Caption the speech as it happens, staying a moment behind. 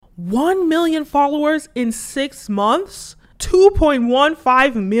1 million followers in 6 months?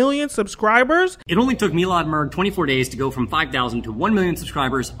 2.15 million subscribers? It only took Milad Mirg 24 days to go from 5,000 to 1 million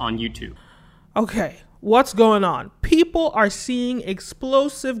subscribers on YouTube. Okay, what's going on? People are seeing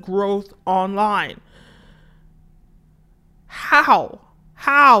explosive growth online. How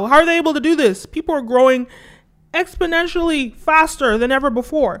are they able to do this? People are growing exponentially faster than ever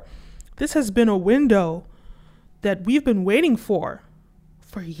before. This has been a window that we've been waiting for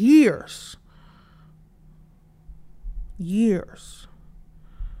years.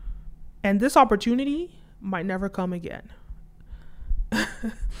 And this opportunity might never come again.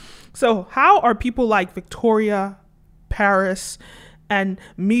 So how are people like Victoria, Paris, and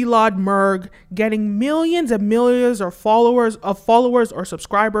Milad Mirg getting millions and millions of followers or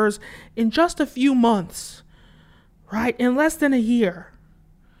subscribers in just a few months, right? In less than a year.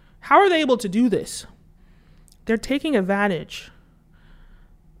 How are they able to do this? They're taking advantage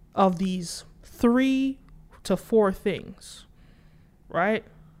of these 3 to 4 things, right?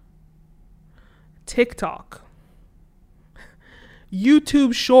 TikTok,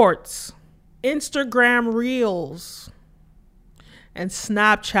 YouTube Shorts, Instagram Reels, and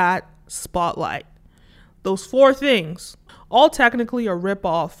Snapchat Spotlight. Those 4 things, all technically a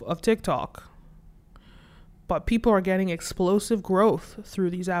ripoff of TikTok, but people are getting explosive growth through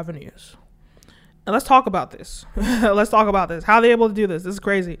these avenues. And let's talk about this. How are they able to do this? This is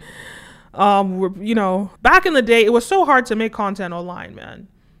crazy. Back in the day, it was so hard to make content online, man.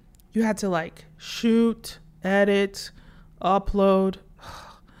 You had to shoot, edit, upload.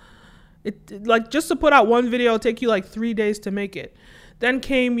 It just to put out one video it'd take you 3 days to make it. Then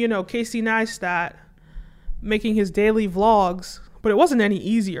came, Casey Neistat making his daily vlogs, but it wasn't any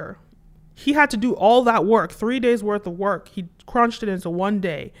easier. He had to do all that work, 3 days worth of work. He crunched it into 1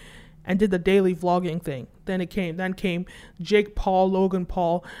 day and did the daily vlogging thing. Then came Jake Paul, Logan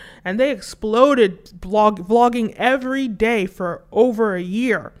Paul, and they exploded vlogging every day for over a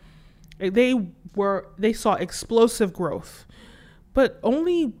year. They saw explosive growth. But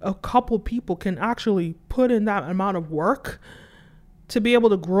only a couple people can actually put in that amount of work to be able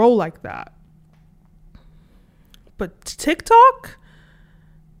to grow like that. But TikTok,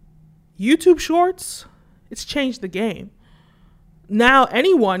 YouTube Shorts, it's changed the game. Now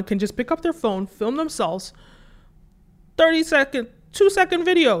anyone can just pick up their phone, film themselves, 2-second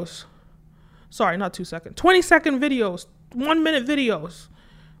videos. Sorry, not 2 second, 20-second videos, 1-minute videos.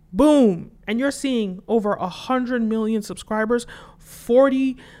 Boom. And you're seeing over 100 million subscribers,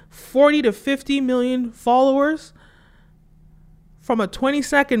 40 to 50 million followers from a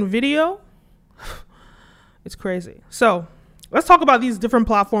 20-second video. It's crazy. So let's talk about these different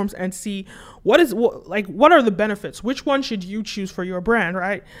platforms and see what are the benefits? Which one should you choose for your brand,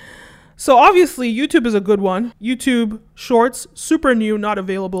 right? So obviously YouTube is a good one. YouTube Shorts, super new, not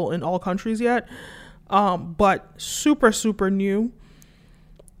available in all countries yet, but super new.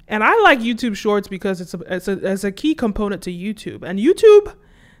 And I like YouTube Shorts because it's a key component to YouTube. And YouTube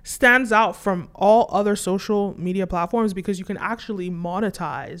stands out from all other social media platforms because you can actually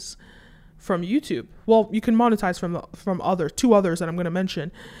monetize from YouTube. Well, you can monetize from two others that I'm going to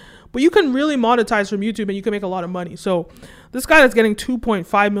mention. But you can really monetize from YouTube and you can make a lot of money. So this guy that's getting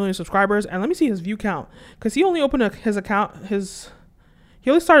 2.5 million subscribers, and let me see his view count, because he only opened his account, he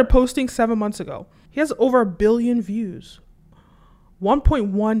only started posting 7 months ago. He has over 1 billion views.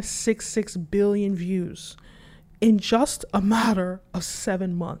 1.166 billion views in just a matter of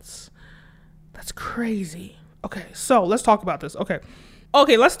 7 months. That's crazy. Okay, so let's talk about this. Okay,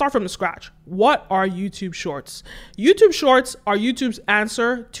 let's start from the scratch. What are YouTube Shorts? YouTube Shorts are YouTube's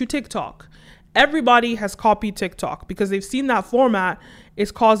answer to TikTok. Everybody has copied TikTok because they've seen that format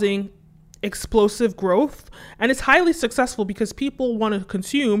is causing explosive growth, and it's highly successful because people want to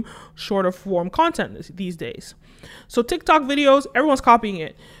consume shorter form content these days. So TikTok videos, everyone's copying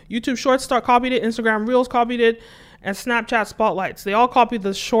it. YouTube Shorts copied it, Instagram Reels copied it, and Snapchat Spotlights. They all copied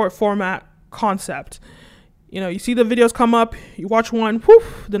the short format concept. You see the videos come up, you watch one,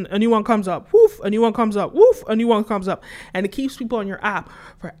 woof, then a new one comes up, woof, a new one comes up, woof, a new one comes up. And it keeps people on your app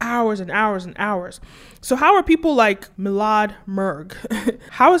for hours and hours and hours. So how are people like Milad Mirg?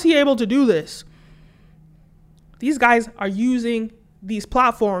 How is he able to do this? These guys are using these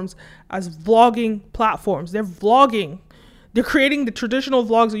platforms as vlogging platforms. They're vlogging. They're creating the traditional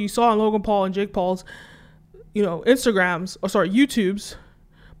vlogs that you saw on Logan Paul and Jake Paul's, YouTubes,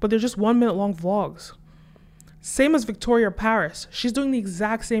 but they're just 1 minute long vlogs. Same as Victoria Paris. She's doing the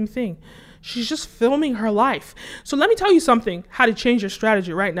exact same thing. She's just filming her life. So let me tell you something, how to change your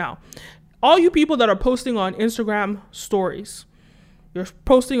strategy right now. All you people that are posting on Instagram stories, you're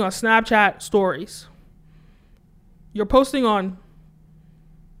posting on Snapchat stories, you're posting on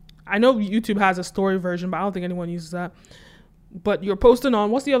I know YouTube has a story version, but I don't think anyone uses that. But you're posting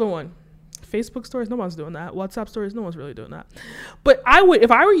on, what's the other one? Facebook stories? No one's doing that. WhatsApp stories? No one's really doing that. But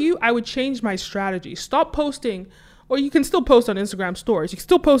if I were you, I would change my strategy. Stop posting, or you can still post on Instagram stories. You can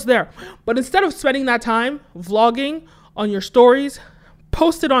still post there. But instead of spending that time vlogging on your stories,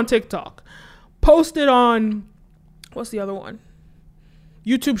 post it on TikTok. Post it on, what's the other one?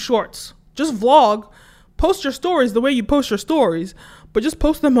 YouTube Shorts. Just vlog. Post your stories the way you post your stories, but just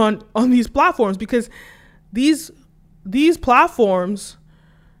post them on these platforms, because these platforms,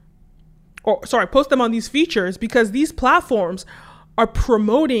 post them on these features, because these platforms are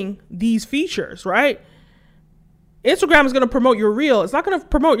promoting these features, right? Instagram is going to promote your reel. It's not going to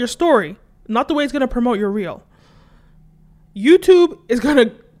promote your story. Not the way it's going to promote your reel. YouTube is going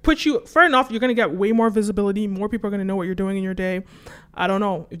to put you, fair enough, you're going to get way more visibility. More people are going to know what you're doing in your day. I don't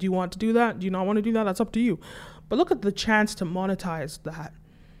know. Do you want to do that? Do you not want to do that? That's up to you. But look at the chance to monetize that.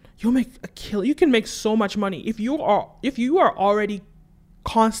 You'll make a kill. You can make so much money. If you are already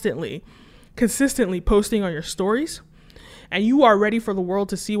consistently posting on your stories, and you are ready for the world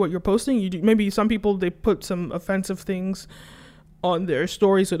to see what you're posting. Maybe some people, they put some offensive things on their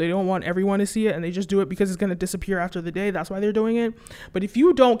story, so they don't want everyone to see it, and they just do it because it's going to disappear after the day. That's why they're doing it. But if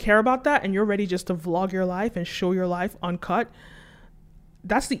you don't care about that, and you're ready just to vlog your life and show your life uncut,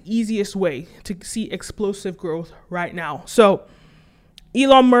 that's the easiest way to see explosive growth right now. So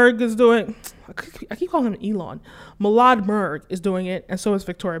Mirg is doing, I keep calling him Elon. Milad Mirg is doing it, and so is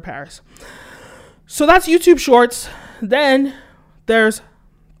Victoria Paris. So that's YouTube Shorts. Then there's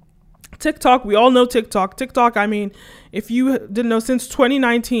TikTok. We all know TikTok. TikTok, I mean, if you didn't know, since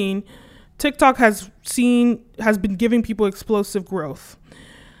 2019, TikTok has been giving people explosive growth.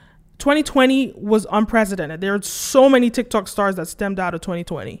 2020 was unprecedented. There are so many TikTok stars that stemmed out of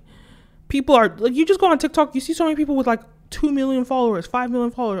 2020. People are, like, you just go on TikTok, you see so many people with like 2 million followers, 5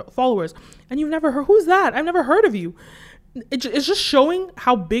 million followers, and you've never heard, who's that? I've never heard of you. It's just showing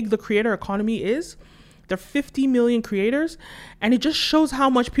how big the creator economy is. There are 50 million creators, and it just shows how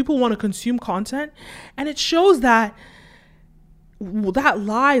much people want to consume content. And it shows that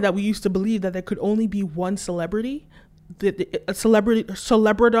lie that we used to believe, that there could only be one celebrity, that a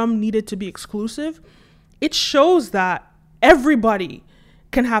celebridom needed to be exclusive. It shows that everybody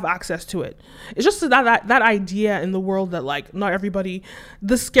can have access to it. It's just that idea in the world that, like, not everybody,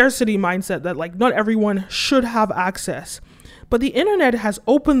 the scarcity mindset that, like, not everyone should have access. But the internet has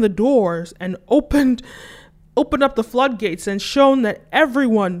opened the doors and opened up the floodgates and shown that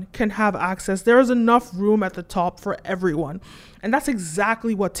everyone can have access. There is enough room at the top for everyone. And that's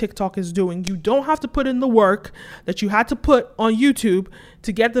exactly what TikTok is doing. You don't have to put in the work that you had to put on YouTube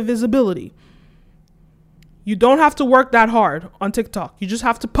to get the visibility. You don't have to work that hard on TikTok. You just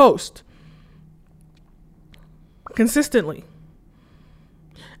have to post consistently.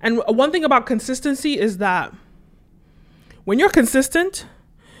 And one thing about consistency is that when you're consistent,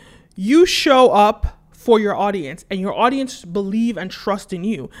 you show up for your audience, and your audience believe and trust in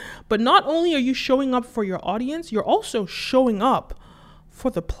you. But not only are you showing up for your audience, you're also showing up for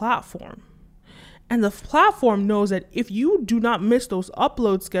the platform. And the platform knows that if you do not miss those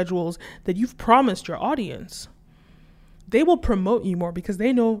upload schedules that you've promised your audience, they will promote you more, because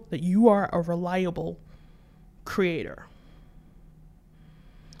they know that you are a reliable creator.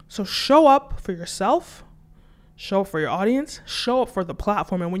 So show up for yourself, show up for your audience, show up for the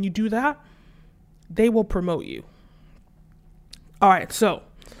platform. And when you do that, they will promote you. All right, so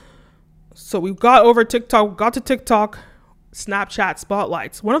we got over TikTok, got to TikTok, Snapchat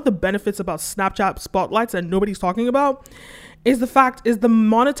spotlights. One of the benefits about Snapchat spotlights that nobody's talking about is the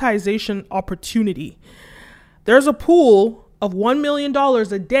monetization opportunity. There's a pool of $1 million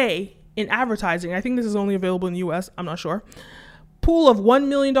a day in advertising. I think this is only available in the US. I'm not sure. Pool of $1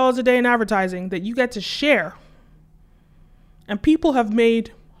 million a day in advertising that you get to share. And people have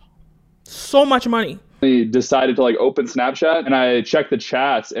made so much money. I decided to, like, open Snapchat, and I checked the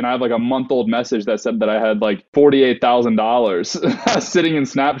chats, and I have like a month-old message that said that I had like $48,000 sitting in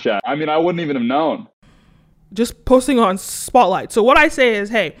Snapchat. I mean, I wouldn't even have known. Just posting on Spotlight. So what I say is,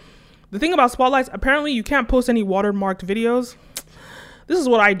 hey, the thing about Spotlights, apparently you can't post any watermarked videos. This is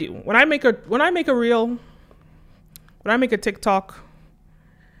what I do. When I make a reel, when I make a TikTok,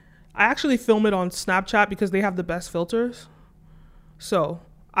 I actually film it on Snapchat because they have the best filters. So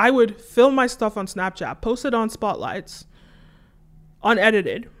I would film my stuff on Snapchat, post it on Spotlights,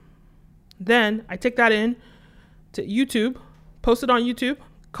 unedited. Then I take that in to YouTube, post it on YouTube,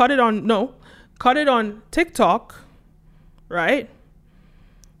 cut it on TikTok, right?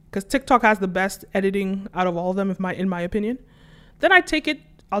 Because TikTok has the best editing out of all of them, in my opinion. Then I take it,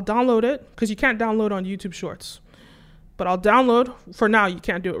 I'll download it, because you can't download on YouTube Shorts. but I'll download. For now, you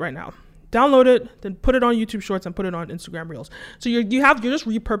can't do it right now. Download it, then put it on YouTube Shorts and put it on Instagram Reels. So you're just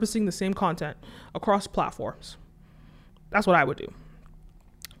repurposing the same content across platforms. That's what I would do.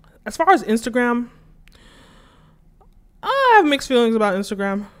 As far as Instagram, I have mixed feelings about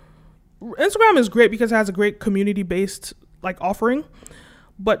Instagram. Instagram is great because it has a great community-based like offering,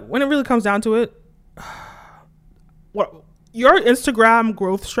 but when it really comes down to it, what your Instagram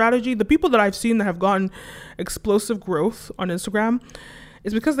growth strategy, the people that I've seen that have gotten explosive growth on Instagram,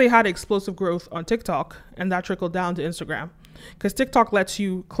 is because they had explosive growth on TikTok, and that trickled down to Instagram. Because TikTok lets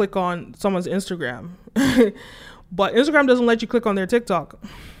you click on someone's Instagram, but Instagram doesn't let you click on their TikTok.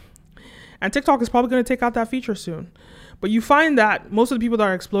 And TikTok is probably going to take out that feature soon. But you find that most of the people that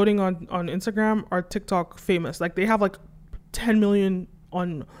are exploding on Instagram are TikTok famous. Like they have like 10 million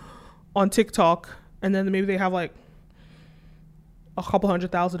on TikTok, and then maybe they have like a couple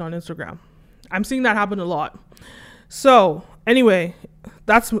 100,000 on Instagram. I'm seeing that happen a lot. So anyway,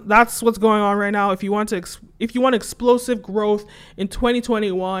 that's what's going on right now. If you want explosive growth in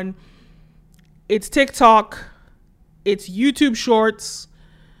 2021, it's TikTok, it's YouTube Shorts,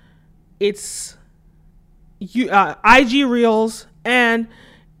 it's IG Reels, and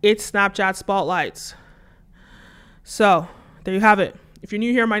it's Snapchat Spotlights. So there you have it. If you're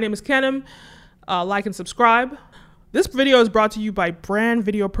new here, my name is Kenim. Like and subscribe. This video is brought to you by Brand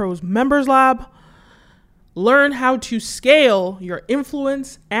Video Pros Members Lab. Learn how to scale your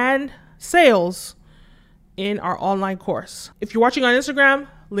influence and sales in our online course. If you're watching on Instagram,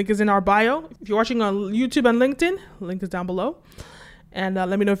 link is in our bio. If you're watching on YouTube and LinkedIn, link is down below. And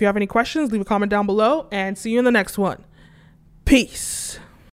let me know if you have any questions. Leave a comment down below, and see you in the next one. Peace.